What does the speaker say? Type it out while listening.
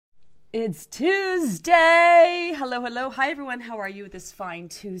It's Tuesday. Hello, hello. Hi, everyone. How are you this fine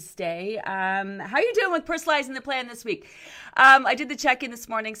Tuesday? How are you doing with personalizing the plan this week? I did the check-in this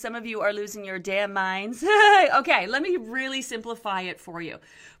morning. Some of you are losing your damn minds. Okay, let me really simplify it for you.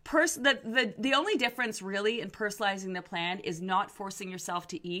 The only difference really in personalizing the plan is not forcing yourself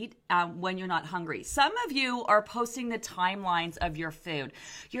to eat when you're not hungry. Some of you are posting the timelines of your food.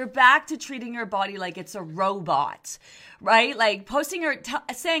 You're back to treating your body like it's a robot, right? Like posting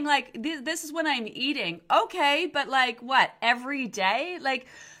saying like, this is when I'm eating. Okay, but like what? Every day? Like,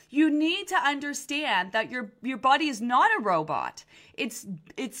 you need to understand that your body is not a robot.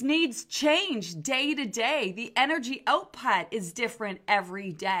 It needs change day to day. The energy output is different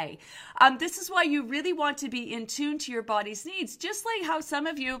every day. This is why you really want to be in tune to your body's needs. Just like how some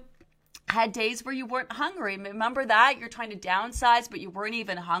of you had days where you weren't hungry. Remember that? You're trying to downsize, but you weren't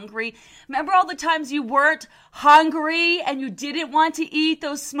even hungry. Remember all the times you weren't hungry and you didn't want to eat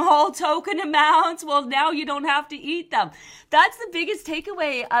those small token amounts? Well, now you don't have to eat them. That's the biggest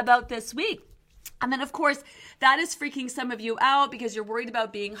takeaway about this week. And then, of course, that is freaking some of you out because you're worried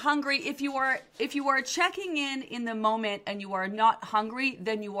about being hungry. If you are checking in the moment and you are not hungry,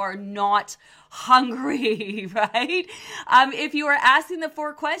 then you are not hungry, right? If you are asking the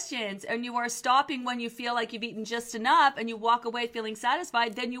 4 questions and you are stopping when you feel like you've eaten just enough and you walk away feeling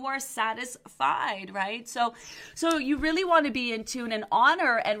satisfied, then you are satisfied, right? So you really want to be in tune and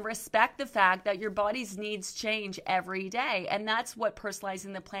honor and respect the fact that your body's needs change every day. And that's what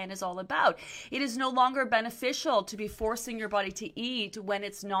personalizing the plan is all about. It is no longer beneficial to be forcing your body to eat when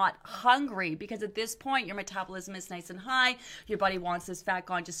it's not hungry, because at this point your metabolism is nice and high. Your body wants this fat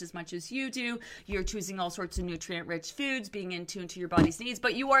gone just as much as you do. You're choosing all sorts of nutrient-rich foods, being in tune to your body's needs,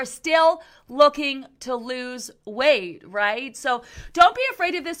 but you are still looking to lose weight, right? So don't be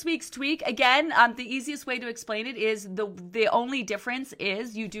afraid of this week's tweak. Again, the easiest way to explain it is the only difference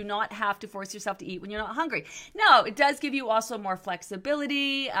is you do not have to force yourself to eat when you're not hungry. Now, it does give you also more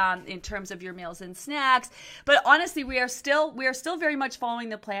flexibility in terms of your meals and snacks, but honestly, we are still very much following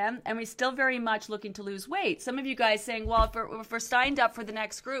the plan, and we're still very much looking to lose weight. Some of you guys saying, well, if we're signed up for the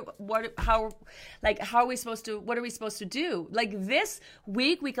next group, how are we supposed to, what are we supposed to do? Like this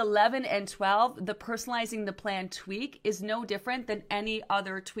week 11 and 12, the personalizing the plan tweak is no different than any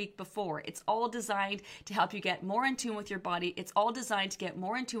other tweak before. It's all designed to help you get more in tune with your body. It's all designed to get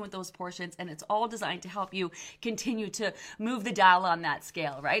more in tune with those portions, and it's all designed to help you continue to move the dial on that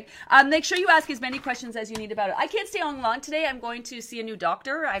scale, right? Make sure you ask as many questions as you need about it. I can't stay on long today. I'm going to see a new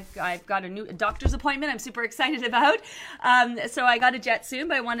doctor. I've got a new doctor's appointment I'm super excited about. So I got a jet soon,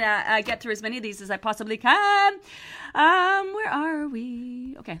 but I want to get through as many of these as I possibly can. Where are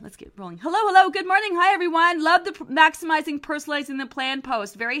we? Okay, let's get rolling. Hello. Good morning. Hi, everyone. Love the maximizing, personalizing the plan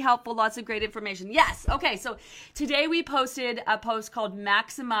post. Very helpful. Lots of great information. Yes. Okay. So today we posted a post called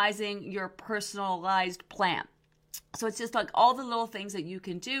Maximizing Your Personalized Plan. So it's just like all the little things that you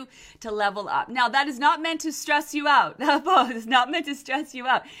can do to level up. Now, that is not meant to stress you out. That post is not meant to stress you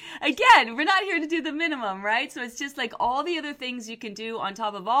out. Again, we're not here to do the minimum, right? So it's just like all the other things you can do on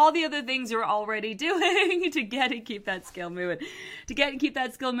top of all the other things you're already doing to get and keep that skill moving.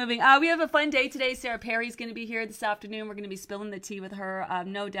 We have a fun day today. Sarah Perry's going to be here this afternoon. We're going to be spilling the tea with her.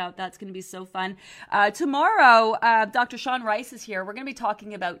 No doubt that's going to be so fun. Tomorrow, Dr. Sean Rice is here. We're going to be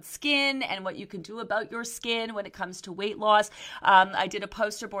talking about skin and what you can do about your skin when it comes to weight loss. I did a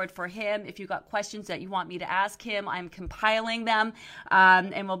poster board for him. If you got questions that you want me to ask him, I'm compiling them,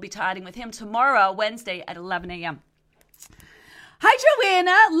 and we'll be chatting with him tomorrow, Wednesday at 11 a.m. Hi,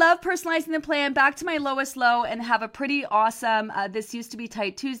 Joanna. Love personalizing the plan. Back to my lowest low and have a pretty awesome This Used to Be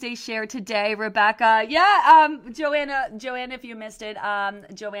Tight Tuesday share today. Rebecca. Yeah, Joanna, if you missed it,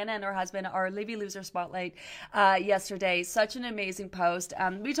 Joanna and her husband are Livy Loser Spotlight yesterday. Such an amazing post.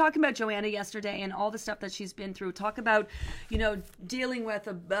 We were talking about Joanna yesterday and all the stuff that she's been through. Talk about, dealing with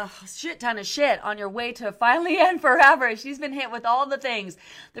a shit ton of shit on your way to finally and forever. She's been hit with all the things,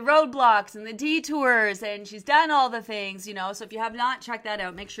 the roadblocks and the detours, and she's done all the things, so if you have not checked that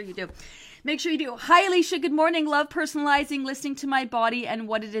out, make sure you do. Hi, Alicia. Good morning. Love personalizing, listening to my body and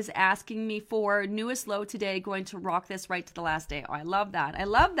what it is asking me for. Newest low today. Going to rock this right to the last day. Oh, I love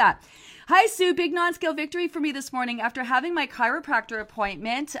that. Hi, Sue. Big non-scale victory for me this morning. After having my chiropractor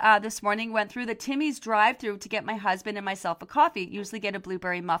appointment this morning, went through the Timmy's drive-through to get my husband and myself a coffee. Usually get a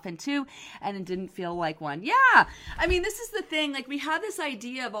blueberry muffin too, and it didn't feel like one. Yeah. I mean, this is the thing. Like, we have this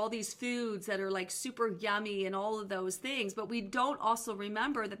idea of all these foods that are like super yummy and all of those things, but we don't also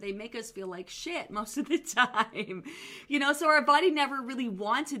remember that they make us feel like shit most of the time. So our body never really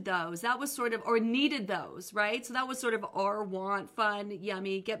wanted those. That was sort of, or needed those, right? So that was sort of our want, fun,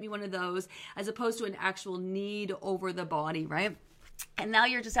 yummy, get me one of those, as opposed to an actual need over the body, right? And now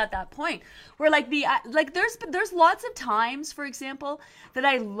you're just at that point where there's lots of times, for example, that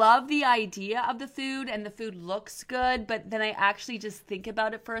I love the idea of the food and the food looks good, but then I actually just think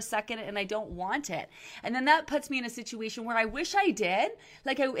about it for a second and I don't want it. And then that puts me in a situation where I wish I did.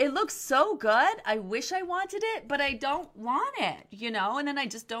 It looks so good. I wish I wanted it, but I don't want it, and then I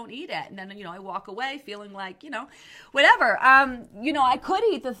just don't eat it. And then, I walk away feeling like, whatever. I could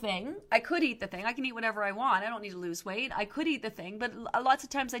eat the thing. I can eat whatever I want. I don't need to lose weight. I could eat the thing, but lots of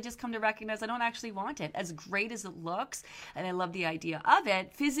times I just come to recognize I don't actually want it. As great as it looks, and I love the idea of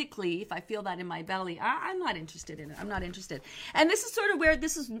it, physically, if I feel that in my belly, I'm not interested in it. I'm not interested. And this is sort of where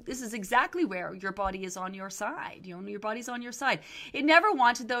this is exactly where your body is on your side. Your body's on your side. It never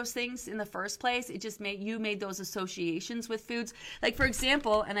wanted those things in the first place. It just made those associations with foods. Like, for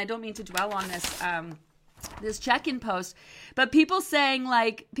example, and I don't mean to dwell on this check-in post, but people saying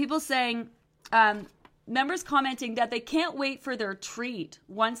members commenting that they can't wait for their treat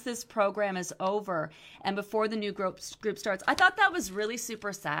once this program is over and before the new group starts. I thought that was really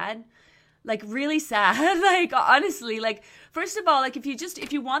super sad. Really sad. Honestly, first of all,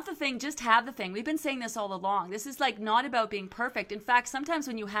 if you want the thing, just have the thing. We've been saying this all along. This is not about being perfect. In fact, sometimes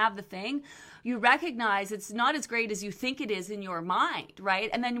when you have the thing, you recognize it's not as great as you think it is in your mind, right?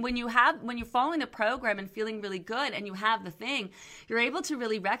 And then when you're following the program and feeling really good and you have the thing, you're able to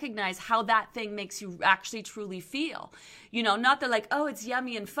really recognize how that thing makes you actually truly feel. Not that oh, it's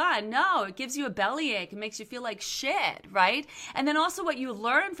yummy and fun. No, it gives you a bellyache. It makes you feel like shit, right? And then also what you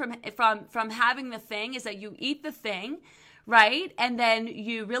learn from having the thing is that you eat the thing, right? And then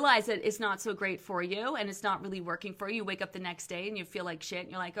you realize that it's not so great for you and it's not really working for you. You wake up the next day and you feel like shit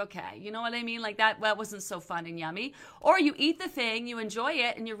and you're like, okay, you know what I mean? That wasn't so fun and yummy. Or you eat the thing, you enjoy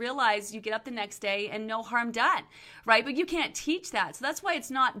it, and you realize you get up the next day and no harm done, right? But you can't teach that. So that's why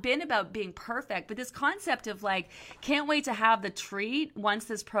it's not been about being perfect. But this concept of can't wait to have the treat once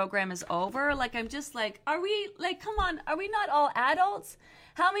this program is over. I'm just come on, are we not all adults?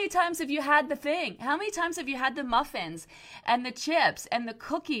 How many times have you had the thing? How many times have you had the muffins and the chips and the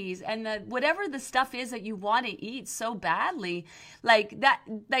cookies and the whatever the stuff is that you want to eat so badly?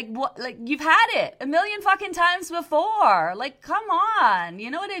 You've had it a million fucking times before. Come on.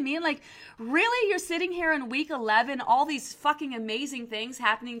 You know what I mean? Really, you're sitting here in week 11, all these fucking amazing things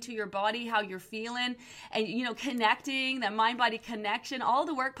happening to your body, how you're feeling, and, connecting, that mind-body connection, all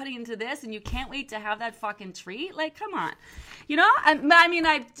the work putting into this, and you can't wait to have that fucking treat? Come on.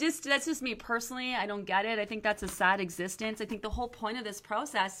 That's just me personally. I don't get it. I think that's a sad existence. I think the whole point of this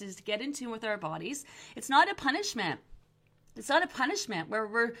process is to get in tune with our bodies. It's not a punishment. It's not a punishment where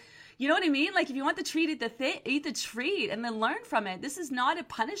we're, you know what I mean? If you want the treat, eat the treat and then learn from it. This is not a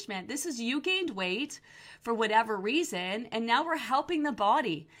punishment. This is you gained weight for whatever reason, and now we're helping the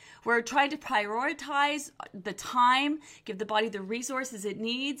body. We're trying to prioritize the time, give the body the resources it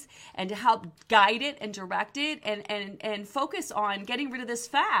needs, and to help guide it and direct it and focus on getting rid of this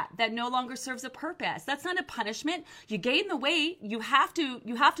fat that no longer serves a purpose. That's not a punishment. You gain the weight. You have to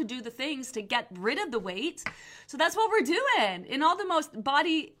do the things to get rid of the weight. So that's what we're doing in all the most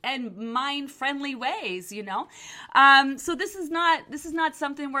body and mind friendly ways, So this is not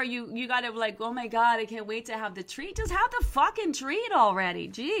something where you got to oh my God, I can't wait to have the treat. Just have the fucking treat already.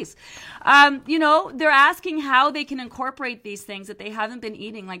 Jeez. They're asking how they can incorporate these things that they haven't been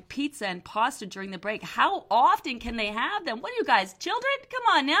eating, like pizza and pasta during the break. How often can they have them? What are you guys, children?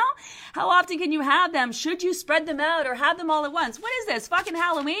 Come on now. How often can you have them? Should you spread them out or have them all at once? What is this, fucking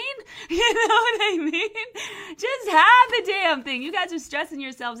Halloween? You know what I mean? Just have the damn thing. You guys are stressing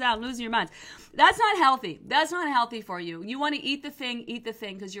yourselves out, losing your minds. That's not healthy. That's not healthy for you. You want to eat the thing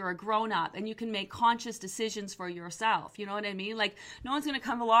because you're a grown-up and you can make conscious decisions for yourself. You know what I mean? No one's going to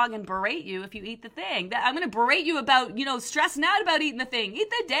come along and berate you if you eat the thing. I'm going to berate you about, stressing out about eating the thing. Eat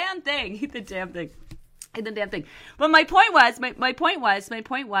the damn thing. Eat the damn thing. The damn thing. But my point was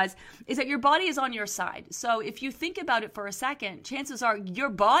is that your body is on your side. So if you think about it for a second, chances are your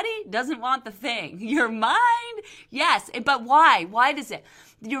body doesn't want the thing. Your mind, yes. But why? Why does it?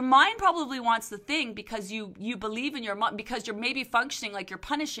 Your mind probably wants the thing because you believe in your mind, because you're maybe functioning like you're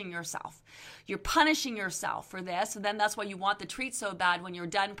punishing yourself. You're punishing yourself for this, and then that's why you want the treat so bad when you're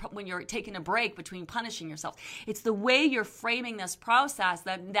done, when you're taking a break between punishing yourself. It's the way you're framing this process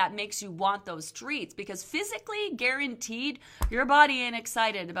that makes you want those treats, because physically, guaranteed, your body ain't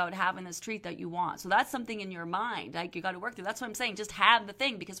excited about having this treat that you want. So that's something in your mind, you got to work through. That's what I'm saying. Just have the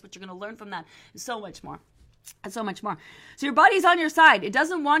thing, because what you're going to learn from that is so much more. and so much more. So your body's on your side. It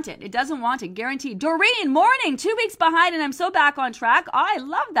doesn't want it. It doesn't want it. Guaranteed. Doreen, morning. 2 weeks behind and I'm so back on track. I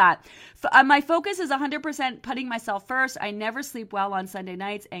love that. My focus is 100% putting myself first. I never sleep well on Sunday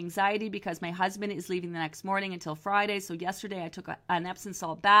nights. Anxiety because my husband is leaving the next morning until Friday. So yesterday I took an Epsom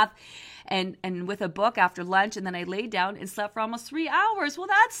salt bath and with a book after lunch, and then I laid down and slept for almost 3 hours. Well,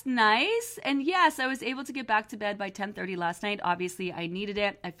 that's nice. And yes, I was able to get back to bed by 10:30 last night. Obviously, I needed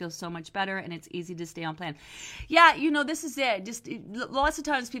it. I feel so much better and it's easy to stay on plan. Yeah, this is it. Just lots of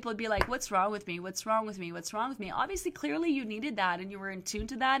times people would be like, what's wrong with me? What's wrong with me? What's wrong with me? Obviously, clearly you needed that and you were in tune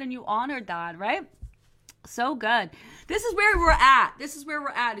to that and you honored that, right? So good. This is where we're at. Is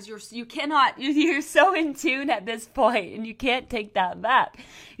you're so in tune at this point and you can't take that back.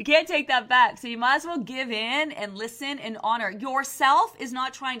 So you might as well give in and listen and honor. Yourself is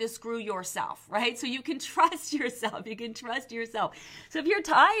not trying to screw yourself, right? So you can trust yourself. So if you're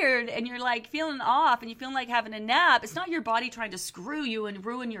tired and you're like feeling off and you feel like having a nap, it's not your body trying to screw you and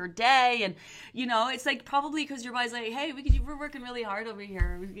ruin your day. And it's like probably because your body's like, hey, we're working really hard over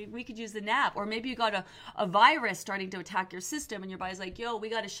here. We could use the nap. Or maybe you got a virus starting to attack your system and your body's like, yo, we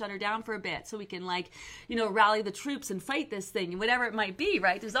got to shut her down for a bit so we can rally the troops and fight this thing and whatever it might be,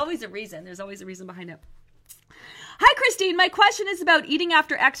 right? There's always a reason behind it. Hi, Christine. My question is about eating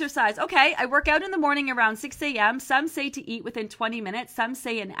after exercise. Okay, I work out in the morning around 6 a.m. Some say to eat within 20 minutes. Some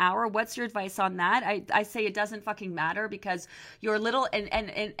say an hour. What's your advice on that? I say it doesn't fucking matter because your little,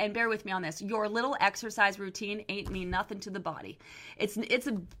 and bear with me on this, your little exercise routine ain't mean nothing to the body. It's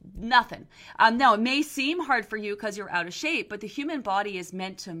nothing. Now, it may seem hard for you because you're out of shape, but the human body is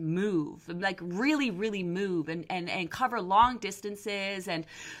meant to move, like really, really move and cover long distances. And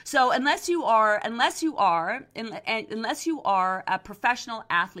so unless you are a professional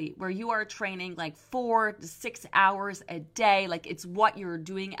athlete where you are training like 4 to 6 hours a day, like it's what you're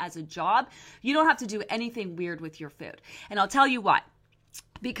doing as a job, you don't have to do anything weird with your food. And I'll tell you what,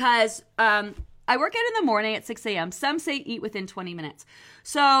 because I work out in the morning at 6 a.m. Some say eat within 20 minutes.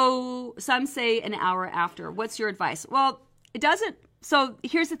 So some say an hour after. What's your advice? Well, it doesn't. So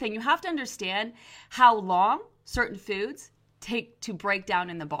here's the thing. You have to understand how long certain foods take to break down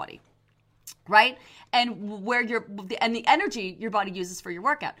in the body. Right? And the energy your body uses for your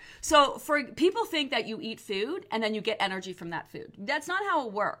workout. So people think that you eat food and then you get energy from that food. That's not how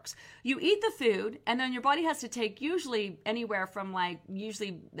it works. You eat the food and then your body has to take usually anywhere from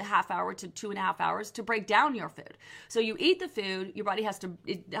usually a half hour to 2.5 hours to break down your food. So you eat the food, your body has to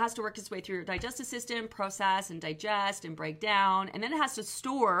work its way through your digestive system, process and digest and break down, and then it has to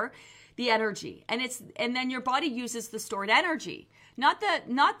store the energy. And then your body uses the stored energy. Not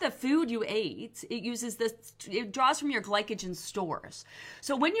the food you ate. It draws from your glycogen stores.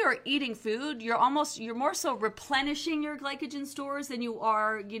 So when you're eating food, you're more so replenishing your glycogen stores than you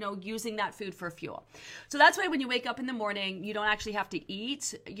are, using that food for fuel. So that's why when you wake up in the morning, you don't actually have to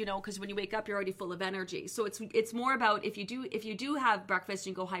eat, because when you wake up, you're already full of energy. So it's more about if you do have breakfast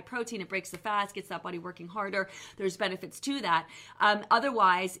and you go high protein, it breaks the fast, gets that body working harder. There's benefits to that.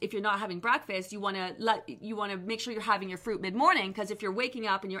 Otherwise, if you're not having breakfast, you want to make sure you're having your fruit mid-morning, because if you're waking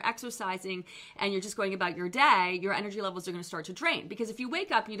up and you're exercising and you're just going about your day, your energy levels are going to start to drain. Because if you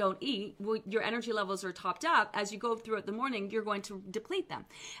wake up and you don't eat, your energy levels are topped up. As you go throughout the morning, you're going to deplete them.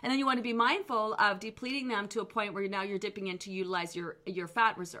 And then you want to be mindful of depleting them to a point where now you're dipping in to utilize your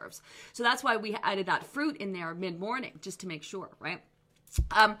fat reserves. So that's why we added that fruit in there mid-morning, just to make sure, right?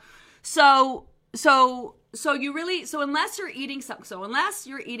 Unless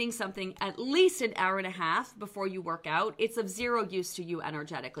you're eating something at least an hour and a half before you work out, it's of zero use to you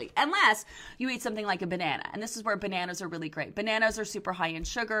energetically. Unless you eat something like a banana. And this is where bananas are really great. Bananas are super high in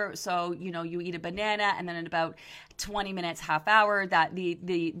sugar. So, you eat a banana and then in about 20 minutes, half hour, that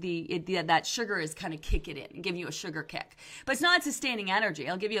that sugar is kind of kick it in and give you a sugar kick. But it's not sustaining energy.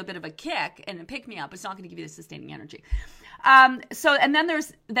 It'll give you a bit of a kick and a pick me up. It's not going to give you the sustaining energy. And then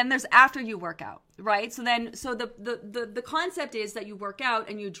there's after you work out, right? So the concept is that you work out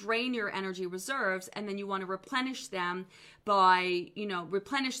and you drain your energy reserves, and then you want to replenish them by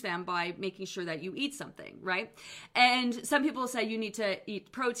making sure that you eat something, right? And some people say you need to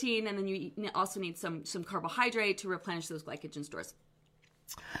eat protein, and then you also need some carbohydrate to replenish those glycogen stores.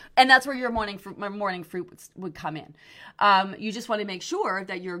 And that's where your morning fruit would come in. You just want to make sure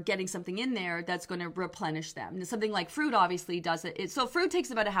that you're getting something in there that's going to replenish them. And something like fruit obviously does it. So fruit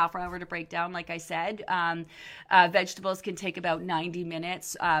takes about a half hour to break down, like I said. Vegetables can take about 90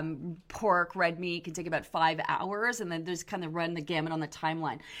 minutes. Pork, red meat can take about 5 hours. And then there's kind of run the gamut on the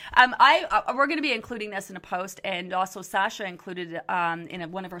timeline. We're going to be including this in a post, and also Sasha included it in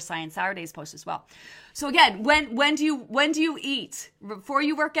one of her Science Saturdays posts as well. So again, when do you eat? Before before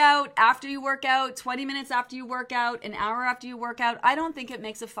you work out, after you work out, 20 minutes after you work out, an hour after you work out. I don't think it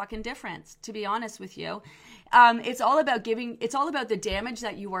makes a fucking difference, to be honest with you. It's all about the damage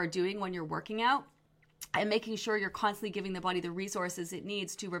that you are doing when you're working out, and making sure you're constantly giving the body the resources it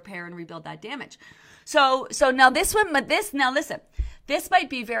needs to repair and rebuild that damage. So now listen, this might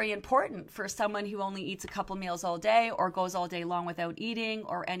be very important for someone who only eats a couple meals all day or goes all day long without eating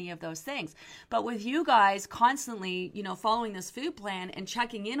or any of those things. But with you guys constantly, following this food plan and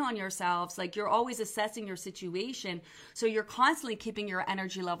checking in on yourselves, like you're always assessing your situation. So you're constantly keeping your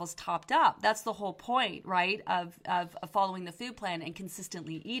energy levels topped up. That's the whole point, right? Of following the food plan and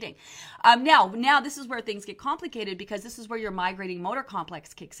consistently eating. Now this is where things get complicated, because this is where your migrating motor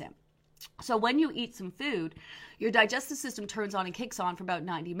complex kicks in. So when you eat some food, your digestive system turns on and kicks on for about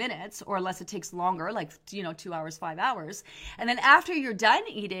 90 minutes, or unless it takes longer, like, 2 hours, 5 hours. And then after you're done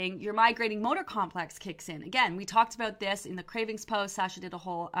eating, your migrating motor complex kicks in. Again, we talked about this in the cravings post. Sasha did a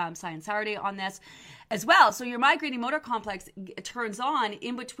whole Science Saturday on this as well. So your migrating motor complex turns on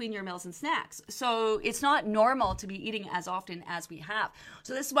in between your meals and snacks. So it's not normal to be eating as often as we have.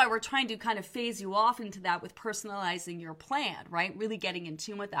 So this is why we're trying to kind of phase you off into that with personalizing your plan, right? Really getting in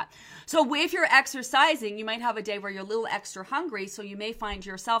tune with that. So if you're exercising, you might have a day where you're a little extra hungry. So you may find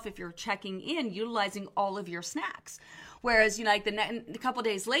yourself, if you're checking in, utilizing all of your snacks. Whereas, like a couple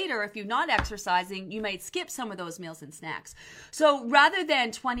days later, if you're not exercising, you might skip some of those meals and snacks. So rather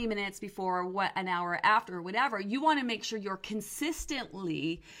than 20 minutes before, an hour after, or whatever, you want to make sure you're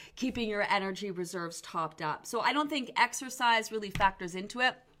consistently keeping your energy reserves topped up. So I don't think exercise really factors into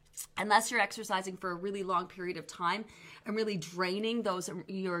it, unless you're exercising for a really long period of time and really draining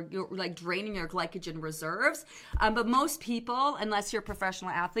you're like draining your glycogen reserves. But most people, unless you're a professional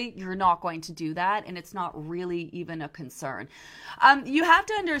athlete, you're not going to do that, and it's not really even a concern. You have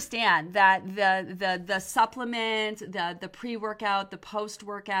to understand that the supplement, the pre-workout, the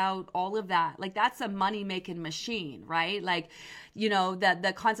post-workout, all of that, like that's a money-making machine, right? Like,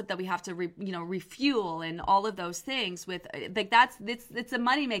 the concept that we have to refuel and all of those things with, like, it's a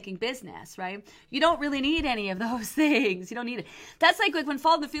money-making business, right? You don't really need any of those things. You don't need it. That's like when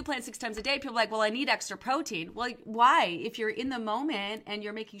following the food plan 6 times a day, people are like, well, I need extra protein. Well, why? If you're in the moment and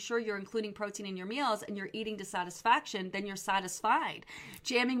you're making sure you're including protein in your meals and you're eating to satisfaction, then you're satisfied.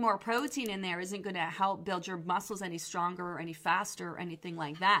 Jamming more protein in there isn't going to help build your muscles any stronger or any faster or anything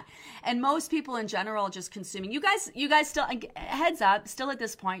like that. And most people in general just consuming, you guys still, heads up, still at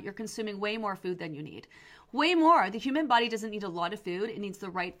this point, you're consuming way more food than you need. Way more. The human body doesn't need a lot of food. It needs the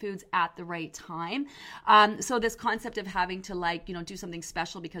right foods at the right time. So this concept of having to do something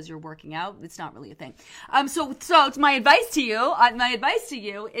special because you're working out, it's not really a thing. So it's my advice to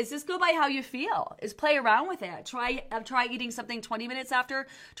you is just go by how you feel. Is play around with it. Try eating something 20 minutes after.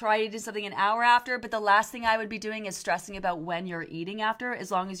 Try eating something an hour after. But the last thing I would be doing is stressing about when you're eating after, as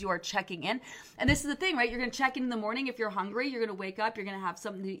long as you are checking in. And this is the thing, right? You're going to check in the morning. If you're hungry, you're going to wake up. You're going to have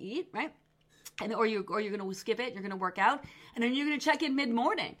something to eat, right? Or you're going to skip it, you're going to work out, and then you're going to check in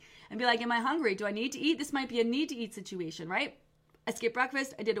mid-morning and be like, am I hungry? Do I need to eat? This might be a need to eat situation, right? I skipped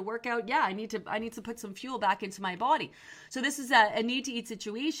breakfast, I did a workout. Yeah, I need to put some fuel back into my body. So this is a need to eat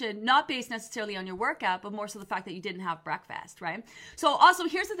situation, not based necessarily on your workout, but more so the fact that you didn't have breakfast, right? So also,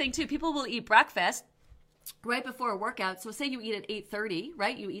 here's the thing too, people will eat breakfast right before a workout. So say you eat at 8:30,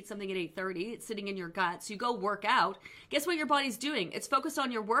 right? You eat something at 8:30, it's sitting in your gut. So you go work out. Guess what your body's doing? It's focused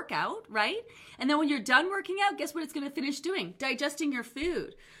on your workout, right? And then when you're done working out, guess what it's going to finish doing? Digesting your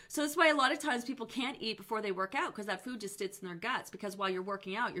food. So that's why a lot of times people can't eat before they work out, because that food just sits in their guts, because while you're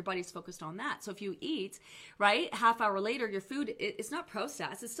working out, your body's focused on that. So if you eat, right, half hour later, your food, it's not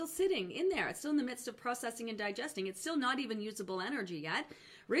processed. It's still sitting in there. It's still in the midst of processing and digesting. It's still not even usable energy yet.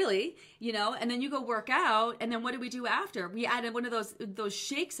 Really, and then you go work out, and then what do we do after? We added one of those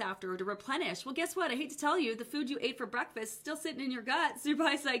shakes after to replenish. Well, guess what? I hate to tell you, the food you ate for breakfast still sitting in your gut. So your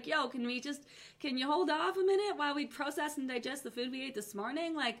body's like, yo, can you hold off a minute while we process and digest the food we ate this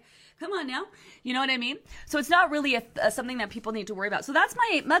morning? Like, come on now. You know what I mean? So it's not really something that people need to worry about. So that's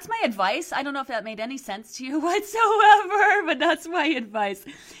my advice. I don't know if that made any sense to you whatsoever, but that's my advice.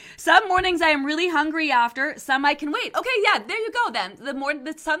 Some mornings I am really hungry after, some I can wait. Okay, yeah, there you go then.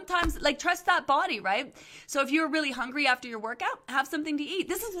 Sometimes, trust that body, right? So if you're really hungry after your workout, have something to eat.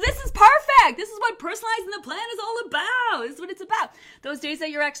 This is perfect. This is what personalizing the plan is all about. This is what it's about. Those days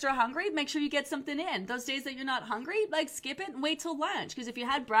that you're extra hungry, make sure you get something in. Those days that you're not hungry, skip it and wait till lunch. Because if you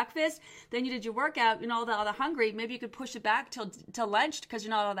had breakfast, then you did your workout, you're not all that hungry, maybe you could push it back till lunch because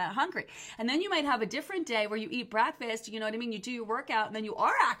you're not all that hungry. And then you might have a different day where you eat breakfast, you know what I mean? You do your workout and then you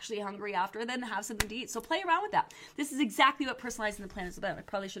are actually hungry after, then have something to eat. So play around with that. This is exactly what personalizing the plan is about. I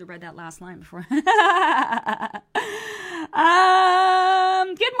probably should have read that last line before. Good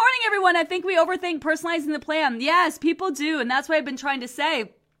morning, everyone. I think we overthink personalizing the plan. Yes, people do. And that's what I've been trying to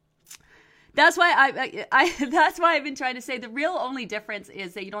say. That's why that's why I've been trying to say the real only difference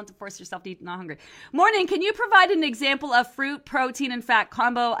is that you don't have to force yourself to eat not hungry. Morning, can you provide an example of fruit, protein, and fat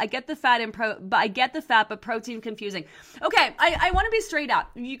combo? I get the fat, but protein confusing. Okay, I want to be straight up.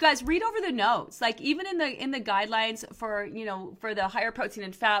 You guys read over the notes. Like even in the guidelines for for the higher protein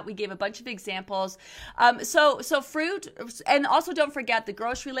and fat, we gave a bunch of examples. So fruit, and also don't forget the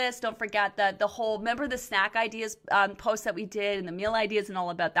grocery list. Don't forget the whole. Remember the snack ideas post that we did and the meal ideas and all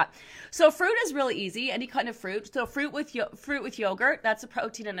about that. So fruit is really easy, any kind of fruit. So fruit with yogurt, that's a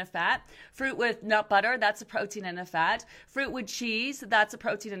protein and a fat. Fruit with nut butter, that's a protein and a fat. Fruit with cheese, that's a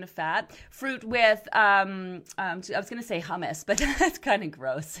protein and a fat. Fruit with, I was going to say hummus, but that's kind of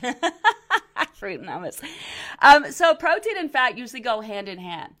gross. Fruit and hummus. So protein and fat usually go hand in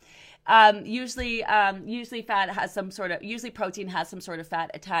hand. Usually fat has usually protein has some sort of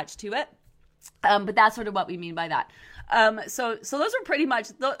fat attached to it. But that's sort of what we mean by that. So those are pretty much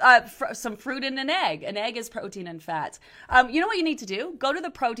some fruit and an egg. An egg is protein and fats. You know what you need to do? Go to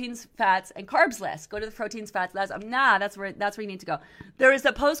the proteins, fats, and carbs list. Go to the proteins, fats. That's where you need to go. There is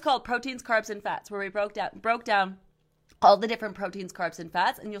a post called Proteins, Carbs, and Fats where we broke down all the different proteins, carbs, and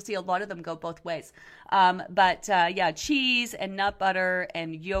fats, and you'll see a lot of them go both ways. Cheese and nut butter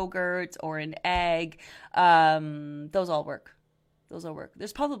and yogurt or an egg, those all work. Those will work.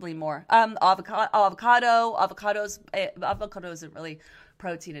 There's probably more. Avocado isn't really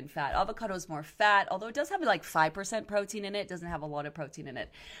protein and fat. Avocado is more fat, although it does have like 5% protein in it. It doesn't have a lot of protein in it.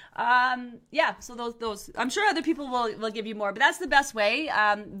 So those I'm sure other people will give you more, but that's the best way.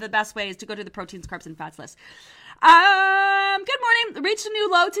 The best way is to go to the proteins, carbs, and fats list. Good morning. Reached a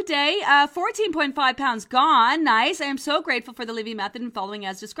new low today. 14.5 pounds gone. Nice. I am so grateful for the living method and following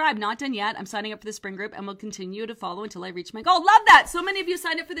as described. Not done yet. I'm signing up for the spring group and will continue to follow until I reach my goal. Love that. So many of you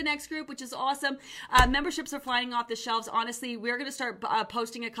signed up for the next group, which is awesome. Memberships are flying off the shelves. Honestly, we're going to start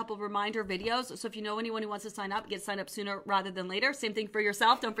posting a couple of reminder videos. So if you know anyone who wants to sign up, get signed up sooner rather than later. Same thing for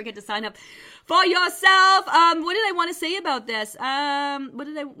yourself. Don't forget to sign up for yourself. What did I want to say about this?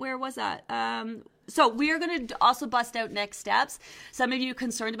 Where was that? So we are going to also bust out next steps. Some of you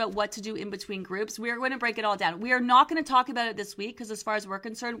concerned about what to do in between groups. We are going to break it all down. We are not going to talk about it this week because as far as we're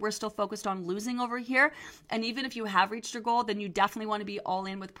concerned, we're still focused on losing over here. And even if you have reached your goal, then you definitely want to be all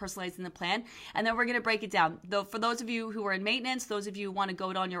in with personalizing the plan. And then we're going to break it down. Though for those of you who are in maintenance, those of you who want to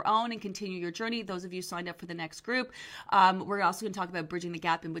go it on your own and continue your journey, those of you signed up for the next group, we're also going to talk about bridging the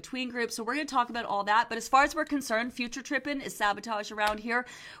gap in between groups. So we're going to talk about all that. But as far as we're concerned, future tripping is sabotage around here.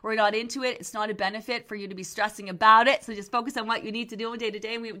 We're not into it. It's not a benefit for you to be stressing about it. So just focus on what you need to do day to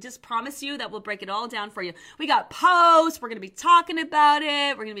day. And we just promise you that we'll break it all down for you. We got posts. We're going to be talking about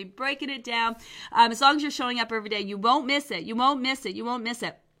it. We're going to be breaking it down. As long as you're showing up every day, you won't miss it. You won't miss it. You won't miss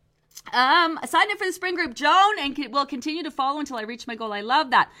it. Sign up for the spring group, Joan, and we'll continue to follow until I reach my goal. I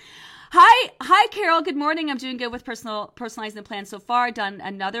love that. Hi, Carol. Good morning. I'm doing good with personalizing the plan so far. Done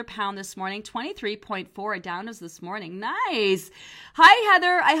another pound this morning, 23.4 down as this morning. Nice. Hi,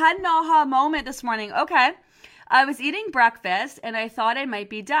 Heather. I had an aha moment this morning. Okay. I was eating breakfast and I thought I might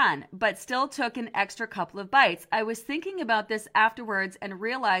be done, but still took an extra couple of bites. I was thinking about this afterwards and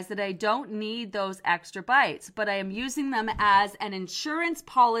realized that I don't need those extra bites, but I am using them as an insurance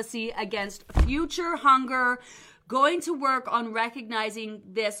policy against future hunger. Going to work on recognizing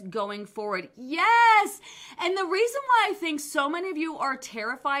this going forward. Yes! And the reason why I think so many of you are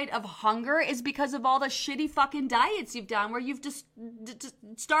terrified of hunger is because of all the shitty fucking diets you've done where you've just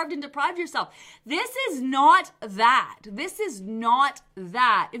starved and deprived yourself. This is not that. This is not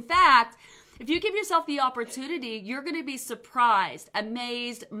that. In fact, if you give yourself the opportunity, you're going to be surprised,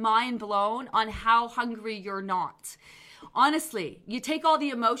 amazed, mind blown on how hungry you're not. Honestly, you take all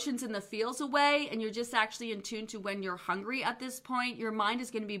the emotions and the feels away and you're just actually in tune to when you're hungry at this point, your mind is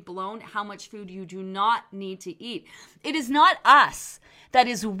going to be blown how much food you do not need to eat. It is not us that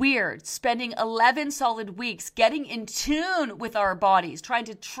is weird, spending 11 solid weeks getting in tune with our bodies, trying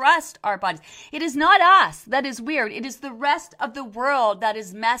to trust our bodies. It is not us that is weird. It is the rest of the world that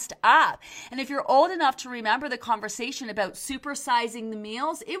is messed up. And if you're old enough to remember the conversation about supersizing the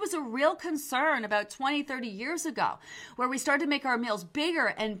meals, it was a real concern about 20, 30 years ago, where we started to make our meals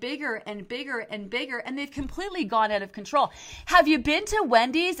bigger and bigger and bigger and bigger, and they've completely gone out of control. Have you been to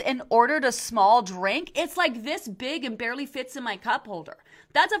Wendy's and ordered a small drink? It's like this big and barely fits in my cup holder.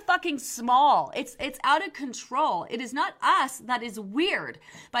 That's a fucking small. It's out of control. It is not us that is weird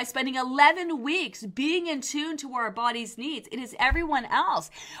by spending 11 weeks being in tune to our body's needs. It is everyone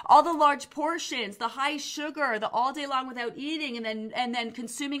else. All the large portions, the high sugar, the all day long without eating, and then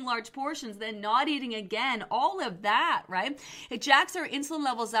consuming large portions, then not eating again. All of that, right? It jacks our insulin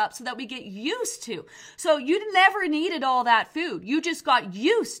levels up so that we get used to. So you never needed all that food. You just got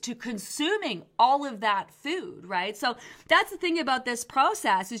used to consuming all of that food, right? So that's the thing about this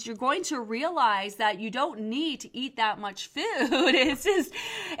process is you're going to realize that you don't need to eat that much food.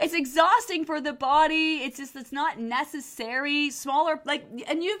 It's exhausting for the body. It's not necessary. Smaller, like,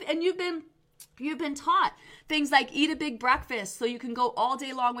 and you've been taught things like eat a big breakfast so you can go all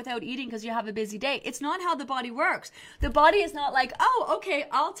day long without eating because you have a busy day. It's not how the body works. The body is not like, oh, okay,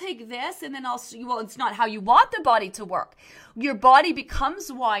 I'll take this and then it's not how you want the body to work. Your body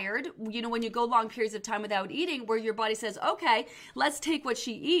becomes wired, when you go long periods of time without eating, where your body says, okay, let's take what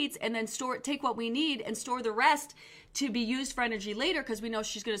she eats and then take what we need and store the rest to be used for energy later because we know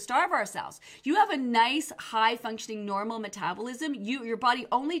she's going to starve ourselves. You have a nice, high-functioning, normal metabolism. Your body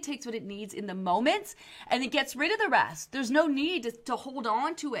only takes what it needs in the moment and it gets rid of the rest. There's no need to hold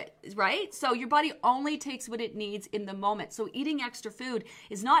on to it, right? So your body only takes what it needs in the moment. So eating extra food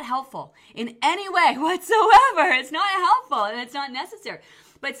is not helpful in any way whatsoever. It's not helpful and it's not necessary.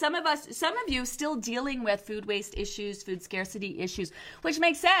 But some of you still dealing with food waste issues, food scarcity issues, which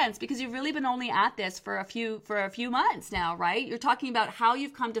makes sense because you've really been only at this for a few months now, right? You're talking about how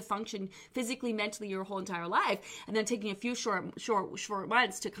you've come to function physically, mentally your whole entire life, and then taking a few short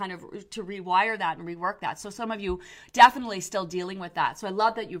months to kind of to rewire that and rework that. So some of you definitely still dealing with that. So I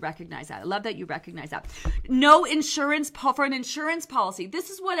love that you recognize that. No insurance for an insurance policy. This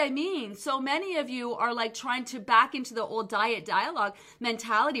is what I mean. So many of you are like trying to back into the old diet dialogue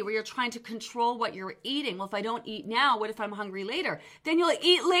mentality where you're trying to control what you're eating. Well, if I don't eat now, what if I'm hungry later? Then you'll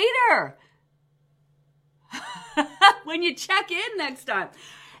eat later. When you check in next time.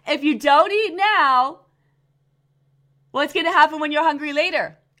 If you don't eat now, what's going to happen when you're hungry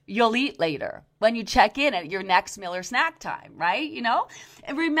later? You'll eat later when you check in at your next meal or snack time, right?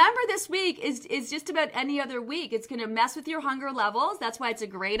 And remember, this week is just about any other week. It's going to mess with your hunger levels. That's why it's a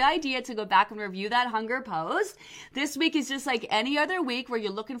great idea to go back and review that hunger pose. This week is just like any other week where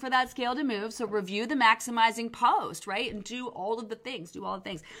you're looking for that scale to move. So review the maximizing post, right? And do all of the things.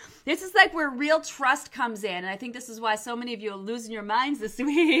 This is like where real trust comes in. And I think this is why so many of you are losing your minds this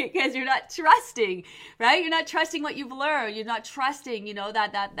week because you're not trusting, right? You're not trusting what you've learned. You're not trusting,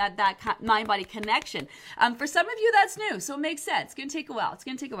 that mind-body connection. For some of you, that's new. So it makes sense. It's going to take a while.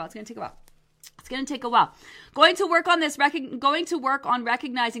 Going to work on this, going to work on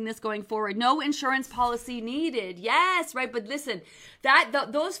recognizing this going forward. No insurance policy needed. Yes, right. But listen,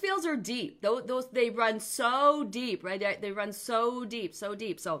 those fields are deep. They run so deep, right? They run so deep. So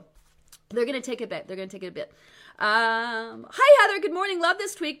they're going to take a bit. Hi, Heather. Good morning. Love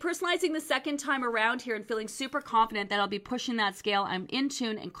this tweak. Personalizing the second time around here and feeling super confident that I'll be pushing that scale. I'm in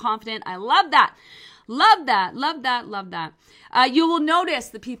tune and confident. I love that. Love that. You will notice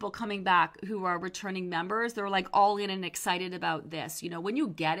the people coming back who are returning members. They're like all in and excited about this. When you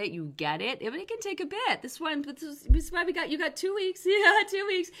get it, you get it. It can take a bit. This is why you got 2 weeks. Yeah, 2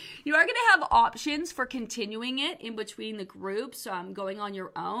 weeks. You are going to have options for continuing it in between the groups, going on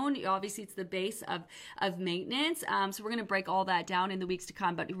your own. Obviously, it's the base of maintenance. So we're going to break all that down in the weeks to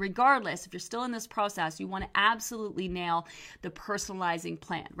come. But regardless, if you're still in this process, you want to absolutely nail the personalizing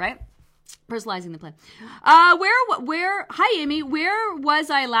plan, right? Personalizing the plan. Hi, Amy. Where was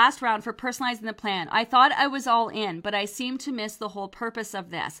I last round for personalizing the plan? I thought I was all in, but I seem to miss the whole purpose of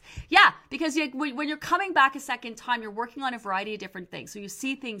this. Yeah, because when you're coming back a second time, you're working on a variety of different things. So you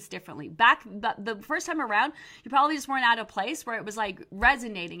see things differently. The first time around, you probably just weren't at a place where it was like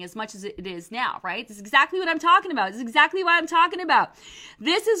resonating as much as it is now, right? This is exactly what I'm talking about. This is exactly what I'm talking about.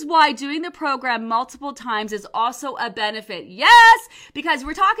 This is why doing the program multiple times is also a benefit. Yes, because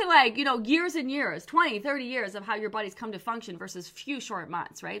we're talking like, years and years, 20, 30 years of how your body's come to function versus few short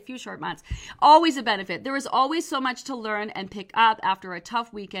months, right? Few short months. Always a benefit. There is always so much to learn and pick up after a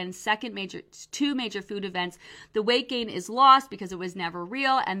tough weekend, two major food events. The weight gain is lost because it was never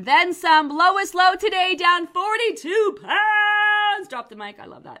real. And then some. Lowest low today, down 42 pounds. Drop the mic. I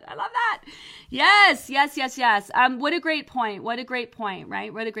love that. Yes. What a great point,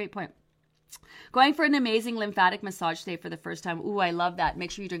 right? What a great point. Going for an amazing lymphatic massage today for the first time. Ooh, I love that. Make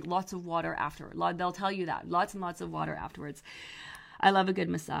sure you drink lots of water after. They'll tell you that. Lots and lots of water afterwards. I love a good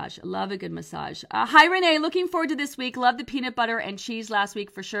massage. Hi, Renee. Looking forward to this week. Love the peanut butter and cheese last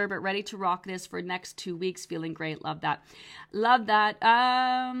week for sure, but ready to rock this for next 2 weeks. Feeling great. Love that.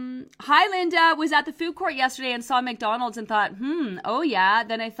 Hi, Linda. Was at the food court yesterday and saw McDonald's and thought, oh yeah.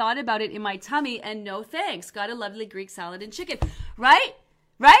 Then I thought about it in my tummy and no thanks. Got a lovely Greek salad and chicken. Right?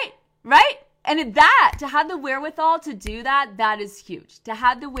 And that, to have the wherewithal to do that, that is huge. To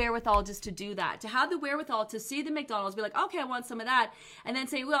have the wherewithal just to do that. To have the wherewithal to see the McDonald's, be like, okay, I want some of that. And then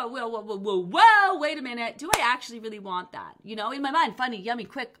say, whoa, wait a minute. Do I actually really want that? You know, in my mind, funny, yummy,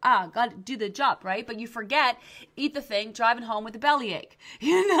 quick, got to do the job, right? But you forget, eat the thing, driving home with a bellyache.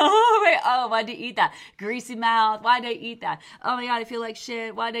 You know, right? Oh, why'd I eat that? Greasy mouth, why'd I eat that? Oh my God, I feel like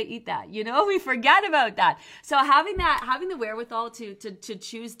shit, why'd I eat that? You know, we forget about that. So having the wherewithal to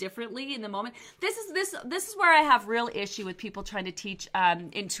choose differently in the moment. This is where I have real issue with people trying to teach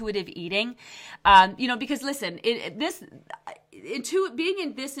intuitive eating, you know, because listen, being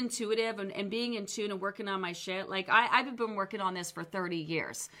this intuitive and being in tune and working on my shit, like I've been working on this for 30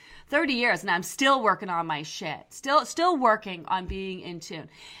 years, and I'm still working on my shit, still working on being in tune.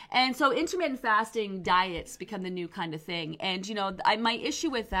 And so intermittent fasting diets become the new kind of thing. And, you know, my issue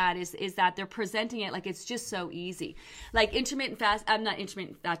with that is that they're presenting it like it's just so easy. Like intuitive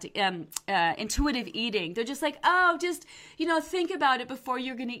eating. They're just like, oh, just, you know, think about it before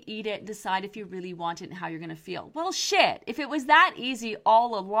you're going to eat it and decide if you really want it and how you're going to feel. Well, shit, if it was that easy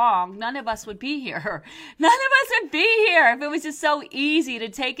all along, none of us would be here. None of us would be here if it was just so easy to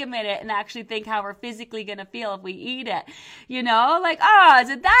take a minute and actually think how we're physically going to feel if we eat it. You know, like, oh, is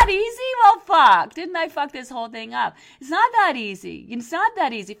it that easy? Well, fuck. Didn't I fuck this whole thing up? It's not that easy. It's not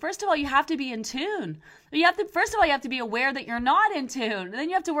that easy. First of all, you have to be in tune. First of all, you have to be aware that you're not in tune. Then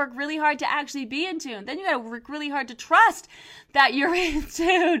you have to work really hard to actually be in tune. Then you got to work really hard to trust that you're in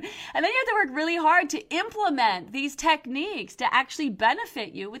tune. And then you have to work really hard to implement these techniques to actually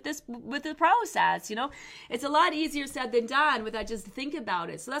benefit you with the process. You know, it's a lot easier said than done without just think about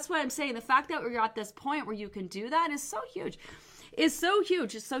it. So that's why I'm saying the fact that we're at this point where you can do that is so huge. It's so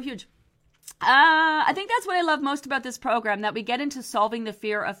huge. It's so huge. I think that's what I love most about this program, that we get into solving the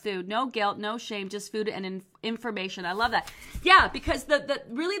fear of food. No guilt, no shame, just food and information. I love that. Yeah, because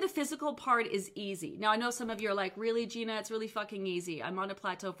really the physical part is easy. Now, I know some of you are like, really, Gina, it's really fucking easy. I'm on a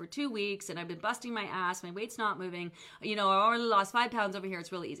plateau for 2 weeks and I've been busting my ass. My weight's not moving. You know, I already lost 5 pounds over here.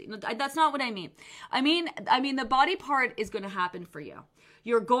 It's really easy. No, that's not what I mean. I mean, the body part is going to happen for you.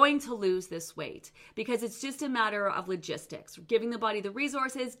 You're going to lose this weight because it's just a matter of logistics, giving the body the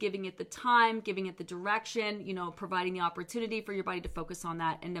resources, giving it the time, giving it the direction, you know, providing the opportunity for your body to focus on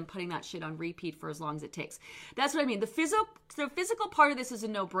that, and then putting that shit on repeat for as long as it takes. That's what I mean. The physical part of this is a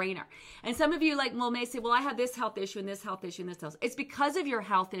no-brainer. And some of you may say, well, I have this health issue and this health issue and this health. It's because of your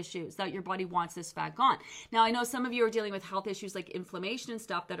health issues that your body wants this fat gone. Now, I know some of you are dealing with health issues like inflammation and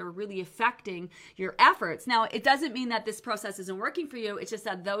stuff that are really affecting your efforts. Now, it doesn't mean that this process isn't working for you. It's just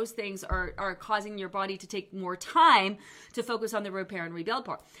that those things are causing your body to take more time to focus on the repair and rebuild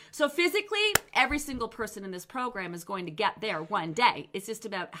part. So physically, every single person in this program is going to get there one day. It's just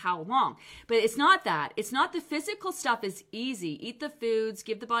about how long. But it's not that. It's not the physical stuff is easy. Eat the foods,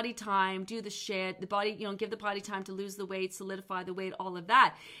 give the body time, do the shit. The body, you know, give the body time to lose the weight, solidify the weight, all of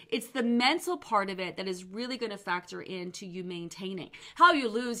that. It's the mental part of it that is really going to factor into you maintaining. How you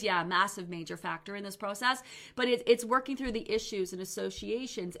lose, yeah, massive major factor in this process. But it's working through the issues and associations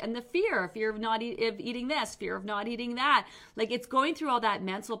and the fear of not eating this, fear of not eating that. Like, it's going through all that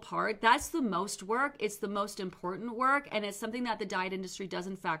mental part. That's the most work. It's the most important work. And it's something that the diet industry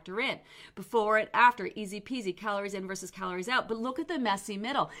doesn't factor in. Before it, after, easy peasy, calories in versus calories out. But look at the messy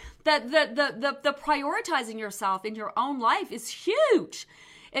middle. The prioritizing yourself in your own life is huge.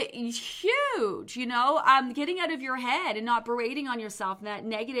 It's huge, you know, getting out of your head and not berating on yourself and that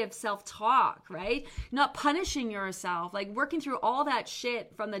negative self-talk, right? Not punishing yourself, like working through all that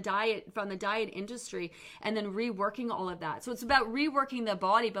shit from the diet industry and then reworking all of that. So it's about reworking the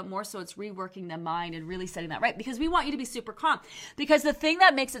body, but more so it's reworking the mind and really setting that right, because we want you to be super calm. Because the thing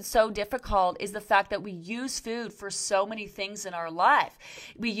that makes it so difficult is the fact that we use food for so many things in our life.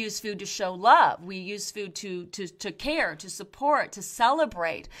 We use food to show love. We use food to care, to support, to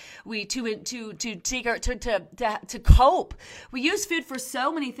celebrate. We to cope. We use food for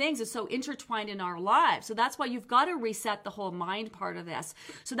so many things. It's so intertwined in our lives. So that's why you've got to reset the whole mind part of this,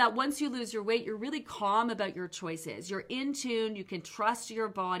 so that once you lose your weight, you're really calm about your choices. You're in tune. You can trust your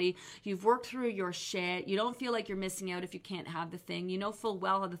body. You've worked through your shit. You don't feel like you're missing out if you can't have the thing. You know full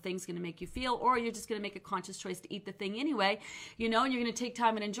well how the thing's going to make you feel, or you're just going to make a conscious choice to eat the thing anyway, you know, and you're going to take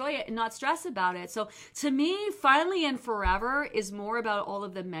time and enjoy it and not stress about it. So to me, finally and forever is more about all of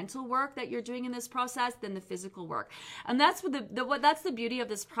of the mental work that you're doing in this process than the physical work. And that's that's the beauty of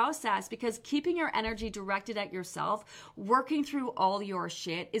this process, because keeping your energy directed at yourself, working through all your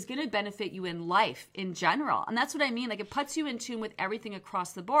shit, is going to benefit you in life in general. And that's what I mean. Like, it puts you in tune with everything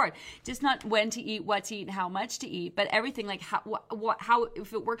across the board. Just not when to eat, what to eat, and how much to eat, but everything, like how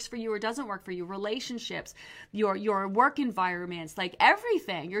if it works for you or doesn't work for you, relationships, your work environments, like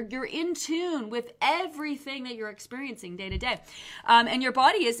everything. You're in tune with everything that you're experiencing day to day. And your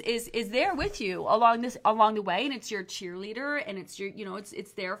body is there with you along the way, and it's your cheerleader, and it's your,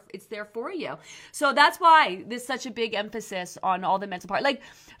 it's there for you. So that's why there's such a big emphasis on all the mental part.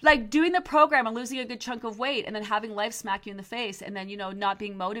 Like doing the program and losing a good chunk of weight, and then having life smack you in the face, and then, not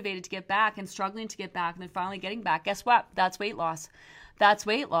being motivated to get back and struggling to get back, and then finally getting back. Guess what? That's weight loss. That's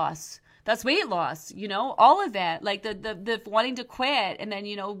weight loss. That's weight loss, all of it. Like the wanting to quit, and then,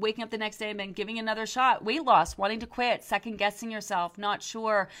 waking up the next day and then giving another shot. Weight loss, wanting to quit, second guessing yourself, not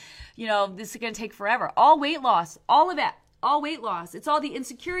sure, this is going to take forever. All weight loss, all of it. All weight loss. It's all the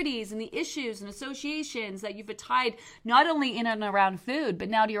insecurities and the issues and associations that you've tied not only in and around food, but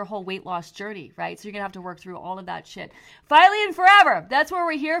now to your whole weight loss journey, right? So you're going to have to work through all of that shit. Finally and forever. That's what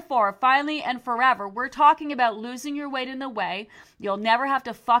we're here for. Finally and forever. We're talking about losing your weight in the way. You'll never have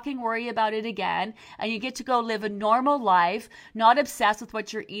to fucking worry about it again. And you get to go live a normal life, not obsessed with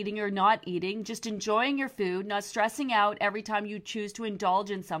what you're eating or not eating, just enjoying your food, not stressing out every time you choose to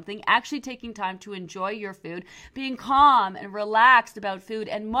indulge in something, actually taking time to enjoy your food, being calm and relaxed about food,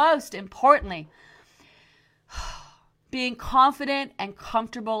 and most importantly, being confident and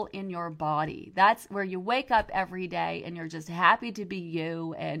comfortable in your body. That's where you wake up every day and you're just happy to be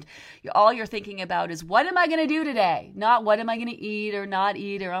you, and all you're thinking about is, what am I going to do today? Not what am I going to eat or not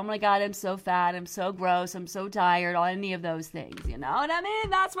eat, or oh my God, I'm so fat, I'm so gross, I'm so tired, or any of those things. You know what I mean?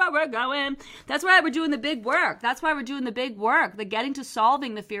 That's where we're going. That's why we're doing the big work. That's why we're doing the big work. The getting to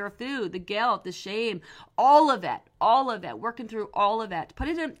solving the fear of food, the guilt, the shame, all of it, working through all of it. Put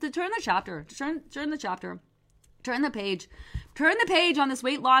it in, to turn the chapter, turn the chapter. Turn the page on this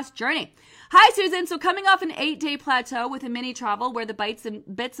weight loss journey. Hi, Susan. So coming off an 8-day plateau with a mini travel where the bits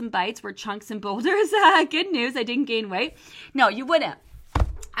and bytes were chunks and boulders. Good news. I didn't gain weight. No, you wouldn't.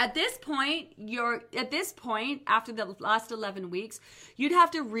 At this point, after the last 11 weeks, you'd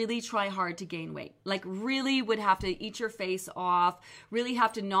have to really try hard to gain weight. Like, really would have to eat your face off, really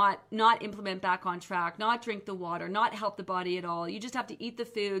have to not implement back on track, not drink the water, not help the body at all. You just have to eat the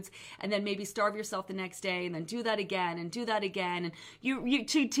foods and then maybe starve yourself the next day, and then do that again and do that again. And you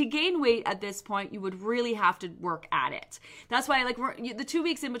to gain weight at this point, you would really have to work at it. That's why, like, the 2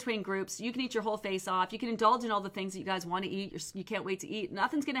 weeks in between groups, you can eat your whole face off. You can indulge in all the things that you guys want to eat. You can't wait to eat.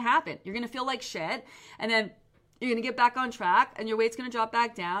 Nothing's going to happen. You're going to feel like shit, and then you're going to get back on track, and your weight's going to drop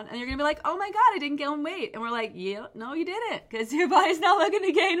back down, and you're going to be like, oh my God, I didn't gain weight. And we're like, yeah, no, you didn't, because your body's not looking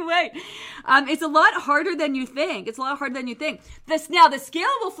to gain weight. It's a lot harder than you think. Now, the scale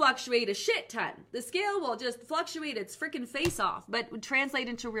will fluctuate a shit ton. The scale will just fluctuate its freaking face off, but would translate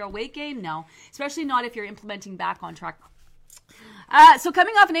into real weight gain? No, especially not if you're implementing back on track. So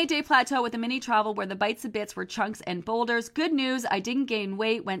coming off an 8-day plateau with a mini travel where the bites and bits were chunks and boulders. Good news, I didn't gain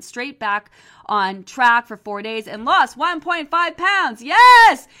weight, went straight back on track for 4 days and lost 1.5 pounds.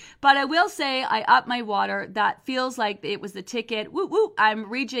 Yes! But I will say I upped my water. That feels like it was the ticket. Woo woo! I'm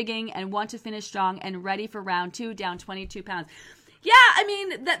rejigging and want to finish strong and ready for round 2, down 22 pounds. Yeah, I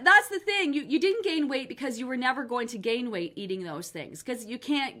mean, that's the thing. You didn't gain weight because you were never going to gain weight eating those things. Because you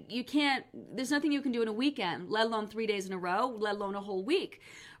can't, there's nothing you can do in a weekend, let alone 3 days in a row, let alone a whole week,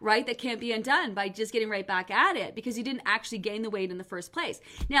 right? That can't be undone by just getting right back at it, because you didn't actually gain the weight in the first place.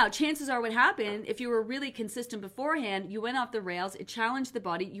 Now, chances are what happened, if you were really consistent beforehand, you went off the rails, it challenged the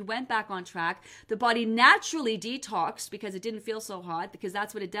body, you went back on track, the body naturally detoxed because it didn't feel so hot, because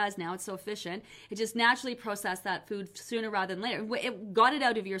that's what it does now, it's so efficient. It just naturally processed that food sooner rather than later. It got it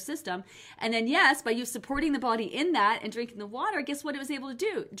out of your system. And then, yes, by you supporting the body in that and drinking the water, guess what it was able to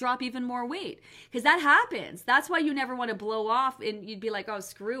do? Drop even more weight. Because that happens. That's why you never want to blow off and you'd be like, oh,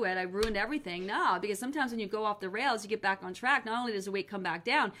 screw it, I ruined everything. No, because sometimes when you go off the rails, you get back on track. Not only does the weight come back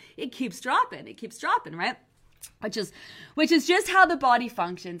down, it keeps dropping, right? Which is just how the body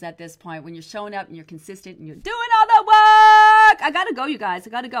functions at this point when you're showing up and you're consistent and you're doing all the work. I gotta go, you guys. I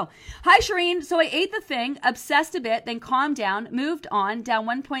gotta go. Hi, Shireen. So I ate the thing, obsessed a bit, then calmed down, moved on, down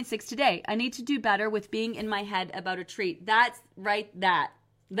 1.6 today. I need to do better with being in my head about a treat. That's right, that.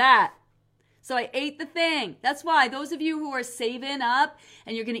 So I ate the thing. That's why those of you who are saving up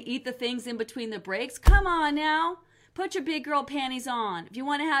and you're going to eat the things in between the breaks, come on now. Put your big girl panties on. If you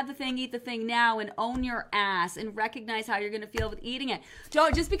want to have the thing, eat the thing now and own your ass and recognize how you're going to feel with eating it.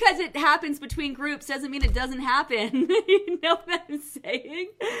 Don't, just because it happens between groups doesn't mean it doesn't happen. You know what I'm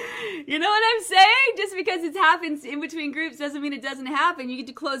saying? You know what I'm saying? Just because it happens in between groups doesn't mean it doesn't happen. You get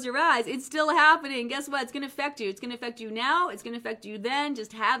to close your eyes. It's still happening. Guess what? It's going to affect you. It's going to affect you now. It's going to affect you then.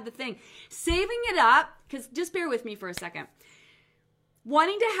 Just have the thing. Saving it up, because just bear with me for a second.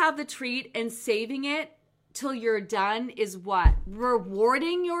 Wanting to have the treat and saving it till you're done is what?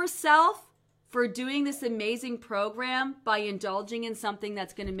 Rewarding yourself for doing this amazing program by indulging in something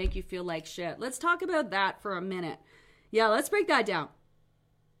that's going to make you feel like shit. Let's talk about that for a minute. Yeah, let's break that down.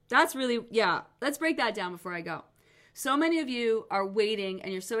 Let's break that down before I go. So many of you are waiting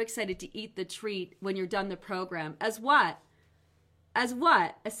and you're so excited to eat the treat when you're done the program. As what? As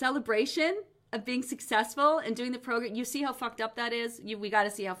what? A celebration of being successful and doing the program. You see how fucked up that is? We got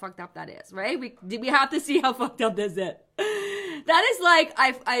to see how fucked up that is, right? We have to see how fucked up this is. That is like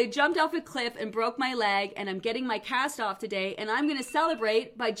I jumped off a cliff and broke my leg and I'm getting my cast off today and I'm going to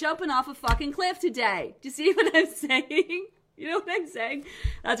celebrate by jumping off a fucking cliff today. Do you see what I'm saying? You know what I'm saying?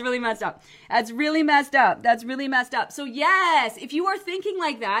 That's really messed up. That's really messed up. So yes, if you are thinking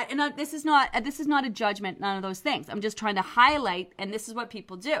like that, and this is not a judgment, none of those things. I'm just trying to highlight, and this is what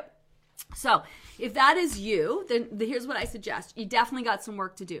people do. So if that is you, then here's what I suggest. You definitely got some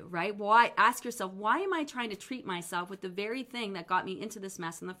work to do, right? Why? Ask yourself, why am I trying to treat myself with the very thing that got me into this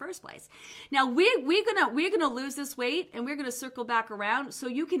mess in the first place? Now we're gonna lose this weight and we're gonna circle back around so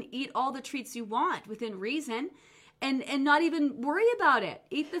you can eat all the treats you want within reason. And not even worry about it.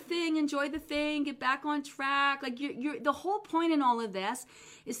 Eat the thing, enjoy the thing, get back on track. Like you're the whole point in all of this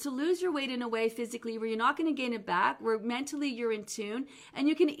is to lose your weight in a way physically where you're not going to gain it back, where mentally you're in tune, and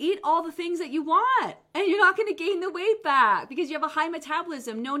you can eat all the things that you want, and you're not going to gain the weight back because you have a high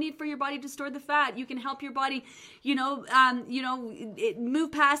metabolism. No need for your body to store the fat. You can help your body, move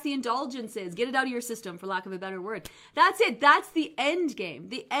past the indulgences, get it out of your system, for lack of a better word. That's it. That's the end game.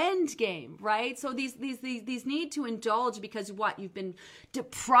 The end game, right? So these need to indulge because what? You've been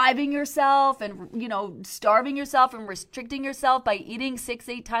depriving yourself and starving yourself and restricting yourself by eating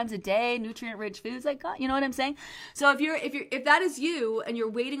 6-8 times a day nutrient-rich foods. Like, you know what I'm saying? So if that is you and you're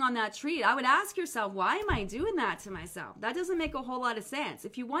waiting on that treat, I would ask yourself, why am I doing that to myself? That doesn't make a whole lot of sense.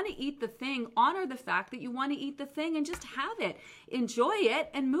 If you want to eat the thing, honor the fact that you want to eat the thing and just have it, enjoy it,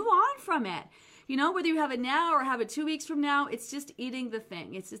 and move on from it. Whether you have it now or have it 2 weeks from now, it's just eating the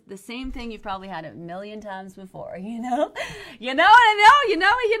thing. It's just the same thing you've probably had a million times before, You know what I know.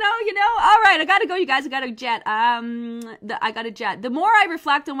 All right, I got to go, you guys. I got to jet. I got to jet. The more I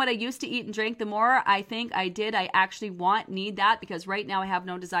reflect on what I used to eat and drink, the more I think I actually need that, because right now I have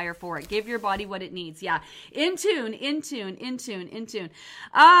no desire for it. Give your body what it needs. Yeah. In tune. Hey,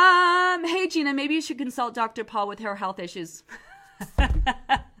 Gina, maybe you should consult Dr. Paul with her health issues.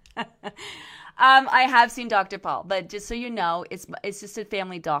 I have seen Dr. Paul, but just so you know, it's just a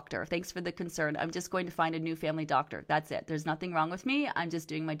family doctor. Thanks for the concern. I'm just going to find a new family doctor. That's it. There's nothing wrong with me. I'm just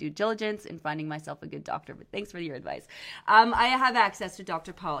doing my due diligence and finding myself a good doctor. But thanks for your advice. I have access to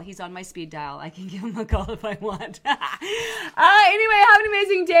Dr. Paul. He's on my speed dial. I can give him a call if I want. Anyway, have an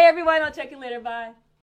amazing day, everyone. I'll check you later. Bye.